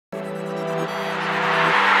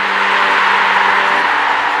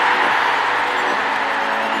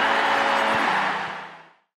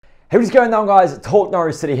Hey, what's going on, guys?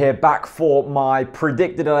 TalkNorwichCity here, back for my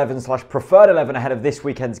predicted 11/preferred 11 ahead of this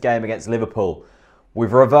weekend's game against Liverpool.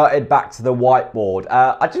 We've reverted back to the whiteboard.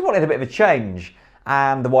 I just wanted a bit of a change,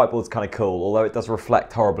 and the whiteboard's kind of cool, although it does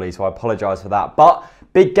reflect horribly, so I apologise for that. But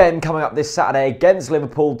big game coming up this Saturday against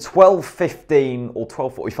Liverpool, 12:15 or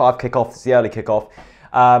 12:45 kickoff. It's the early kickoff.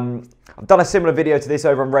 I've done a similar video to this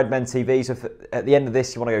over on Redmen TV, so if at the end of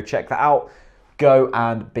this you want to go check that out, go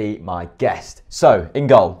and be my guest. So, in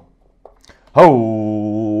goal.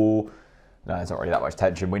 Oh, no, it's not really that much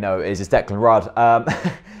tension. We know it is. It's Declan Rudd.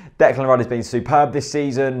 Declan Rudd has been superb this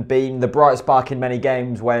season, been the bright spark in many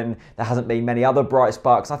games when there hasn't been many other bright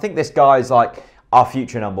sparks. I think this guy's like our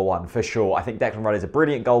future number one for sure. I think Declan Rudd is a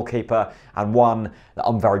brilliant goalkeeper and one that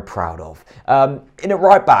I'm very proud of. In at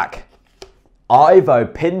right back, Ivo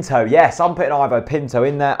Pinto. Yes, I'm putting Ivo Pinto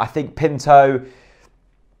in there. I think Pinto...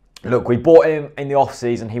 Look, we bought him in the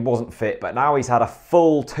off-season, he wasn't fit, but now he's had a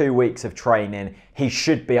full 2 weeks of training. He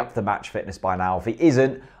should be up to match fitness by now. If he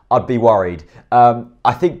isn't, I'd be worried.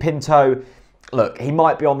 I think Pinto, look, he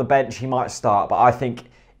might be on the bench, he might start, but I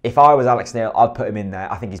think if I was Alex Neil, I'd put him in there.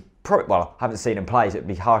 I think he's probably, well, I haven't seen him play, so it'd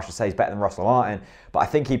be harsh to say he's better than Russell Martin, but I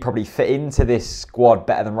think he'd probably fit into this squad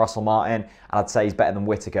better than Russell Martin, and I'd say he's better than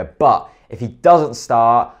Whittaker. But if he doesn't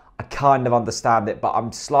start, I kind of understand it, but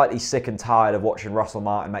I'm slightly sick and tired of watching Russell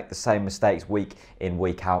Martin make the same mistakes week in,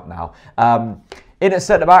 week out now. In at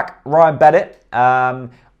centre-back, Ryan Bennett. I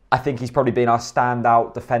think he's probably been our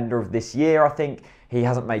standout defender of this year. I think he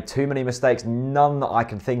hasn't made too many mistakes, none that I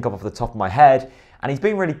can think of off the top of my head, and he's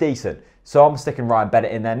been really decent. So I'm sticking Ryan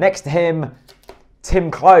Bennett in there. Next to him,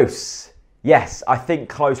 Tim Close. Yes, I think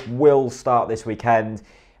Close will start this weekend.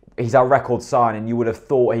 He's our record signing. You would have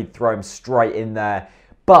thought he'd throw him straight in there.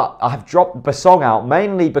 But I have dropped Basong out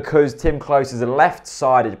mainly because Tim Close is a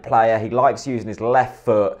left-sided player. He likes using his left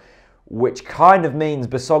foot, which kind of means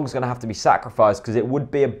Basong's going to have to be sacrificed because it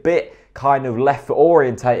would be a bit kind of left foot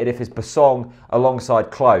orientated if it's Basong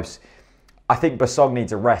alongside Close. I think Basong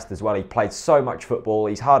needs a rest as well. He played so much football.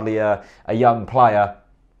 He's hardly a young player.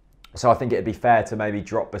 So I think it'd be fair to maybe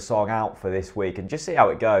drop Basong out for this week and just see how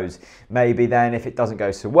it goes. Maybe then if it doesn't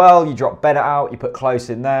go so well, you drop Bennett out, you put Close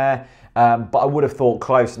in there. But I would have thought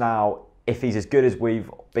Close now, if he's as good as we've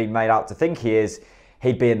been made out to think he is,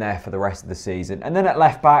 he'd be in there for the rest of the season. And then at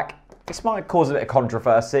left back, this might cause a bit of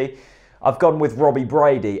controversy. I've gone with Robbie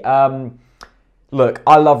Brady. Look,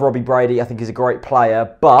 I love Robbie Brady. I think he's a great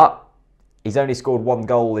player, but he's only scored 1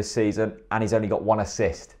 goal this season and he's only got 1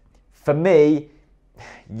 assist. For me,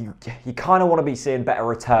 you kind of want to be seeing better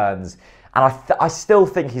returns. And I still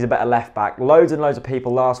think he's a better left back. Loads and loads of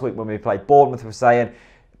people last week when we played Bournemouth were saying,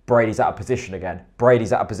 Brady's out of position again.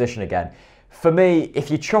 Brady's out of position again. For me, if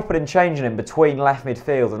you're chopping and changing him between left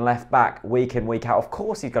midfield and left back week in, week out, of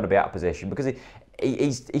course he's going to be out of position because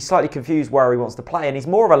he's slightly confused where he wants to play and he's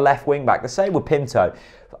more of a left wing back. The same with Pinto.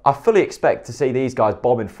 I fully expect to see these guys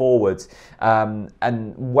bombing forwards and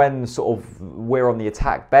when sort of we're on the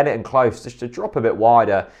attack, Bennett and Close just to drop a bit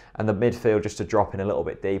wider and the midfield just to drop in a little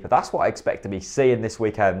bit deeper. That's what I expect to be seeing this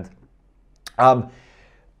weekend. But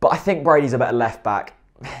I think Brady's a better left back.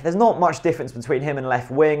 There's not much difference between him and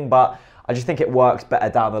left wing, but I just think it works better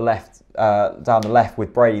down the left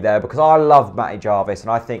with Brady there because I love Matty Jarvis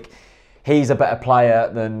and I think he's a better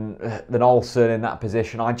player than Olsen in that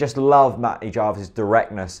position. I just love Matty Jarvis'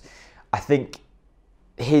 directness. I think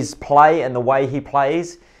his play and the way he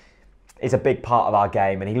plays is a big part of our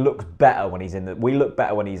game, and he looks better when he's in the. We look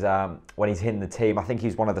better when he's in the team. I think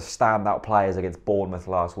he's one of the standout players against Bournemouth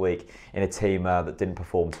last week in a team that didn't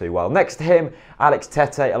perform too well. Next to him, Alex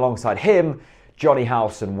Tete. Alongside him, Johnny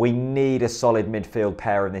Howson. We need a solid midfield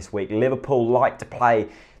pairing this week. Liverpool like to play.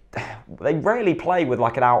 They rarely play with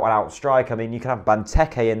like an out-and-out striker. I mean, you can have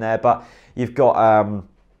Benteke in there, but you've got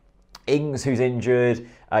Ings who's injured.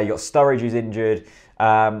 You've got Sturridge who's injured.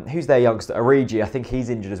 Who's their youngster? Origi, I think he's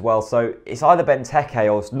injured as well. So it's either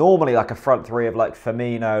Benteke or it's normally like a front three of like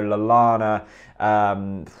Firmino,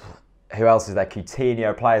 Lallana, who else is there?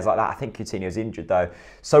 Coutinho, players like that. I think Coutinho's injured though.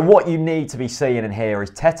 So what you need to be seeing in here is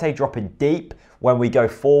Tete dropping deep when we go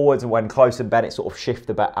forwards and when Close and Bennett sort of shift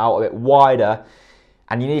a bit out, a bit wider.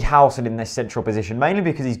 And you need Howson in this central position, mainly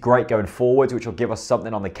because he's great going forwards, which will give us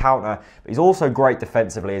something on the counter. But he's also great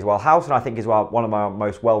defensively as well. Howson, I think, is one of my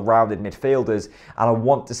most well-rounded midfielders. And I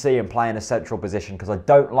want to see him play in a central position because I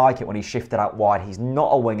don't like it when he's shifted out wide. He's not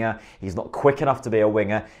a winger. He's not quick enough to be a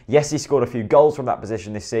winger. Yes, he scored a few goals from that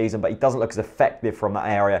position this season, but he doesn't look as effective from that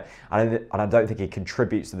area. And I don't think he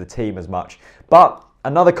contributes to the team as much. But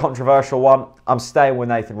another controversial one, I'm staying with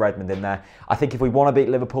Nathan Redmond in there. I think if we want to beat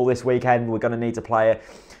Liverpool this weekend, we're going to need to play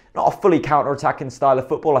not a fully counter-attacking style of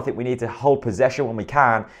football. I think we need to hold possession when we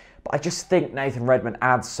can, But I just think Nathan Redmond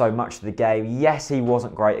adds so much to the game. Yes, he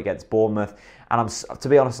wasn't great against Bournemouth. And to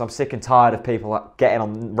be honest, I'm sick and tired of people getting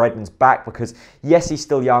on Redmond's back because, yes, he's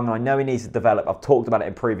still young and I know he needs to develop. I've talked about it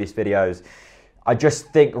in previous videos. I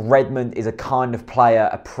just think Redmond is a kind of player,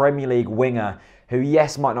 a Premier League winger who,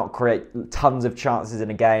 yes, might not create tons of chances in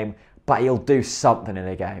a game, but he'll do something in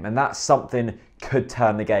a game. And that something could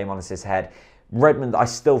turn the game on its head. Redmond, I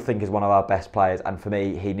still think, is one of our best players. And for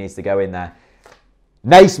me, he needs to go in there.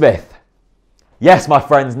 Naismith. Yes, my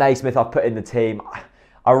friends, Naismith I've put in the team.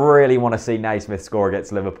 I really want to see Naismith score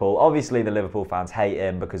against Liverpool. Obviously, the Liverpool fans hate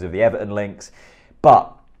him because of the Everton links.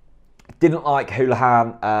 But didn't like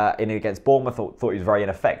Houlihan in against Bournemouth. Thought he was very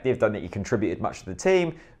ineffective. Don't think he contributed much to the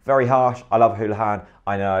team. Very harsh. I love Houlihan,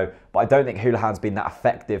 I know. But I don't think Houlihan's been that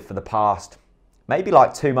effective for the past maybe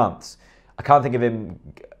like 2 months. I can't think of him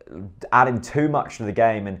adding too much to the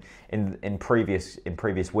game in previous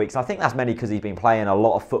weeks. And I think that's mainly because he's been playing a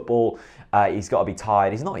lot of football. He's got to be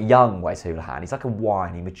tired. He's not young, Wes Houlihan. He's like a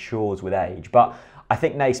wine. He matures with age. But I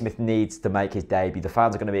think Naismith needs to make his debut. The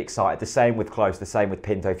fans are going to be excited. The same with Close, the same with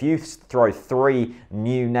Pinto. If you throw 3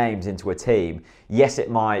 new names into a team, yes, it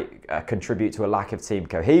might contribute to a lack of team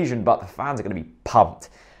cohesion, but the fans are going to be pumped.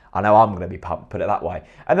 I know I'm going to be pumped, put it that way.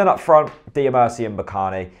 And then up front, Diamersi and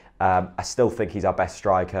Bakani. I still think he's our best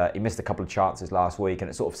striker. He missed a couple of chances last week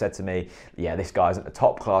and it sort of said to me, yeah, this guy isn't a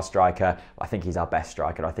top-class striker. I think he's our best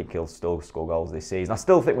striker. I think he'll still score goals this season. I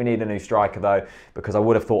still think we need a new striker, though, because I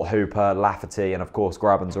would have thought Hooper, Lafferty, and, of course,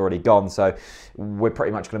 Graben's already gone. So we're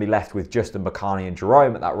pretty much going to be left with Justin Bakani and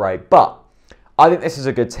Jerome at that rate. But I think this is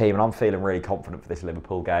a good team and I'm feeling really confident for this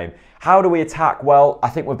Liverpool game. How do we attack? Well, I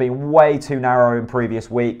think we've been way too narrow in previous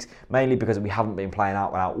weeks, mainly because we haven't been playing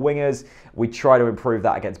out without wingers. We try to improve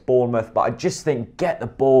that against Bournemouth, but I just think get the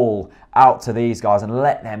ball out to these guys and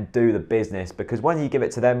let them do the business, because when you give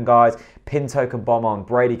it to them guys, Pinto can bomb on,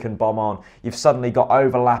 Brady can bomb on, you've suddenly got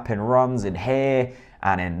overlapping runs in here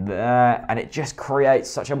and in there, and it just creates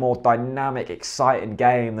such a more dynamic, exciting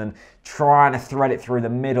game than trying to thread it through the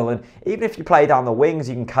middle. And even if you play down the wings,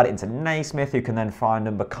 you can cut it into Naismith, who can then find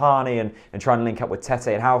Mbakani and try and link up with Tete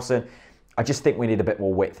and Howson. I just think we need a bit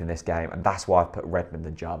more width in this game, and that's why I've put Redmond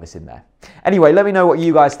and Jarvis in there. Anyway, let me know what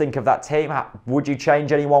you guys think of that team. Would you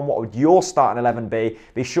change anyone? What would your starting 11 be?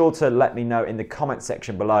 Be sure to let me know in the comment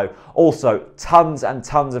section below. Also, tons and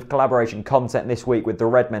tons of collaboration content this week with the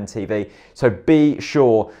Redmen TV, so be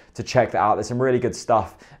sure to check that out. There's some really good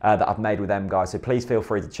stuff that I've made with them guys, so please feel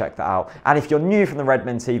free to check that out. And if you're new from the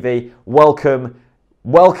Redmen TV, welcome.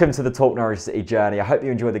 Welcome to the Talk Norwich City journey. I hope you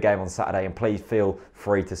enjoyed the game on Saturday, and please feel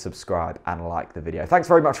free to subscribe and like the video. Thanks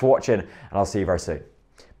very much for watching, and I'll see you very soon.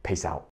 Peace out.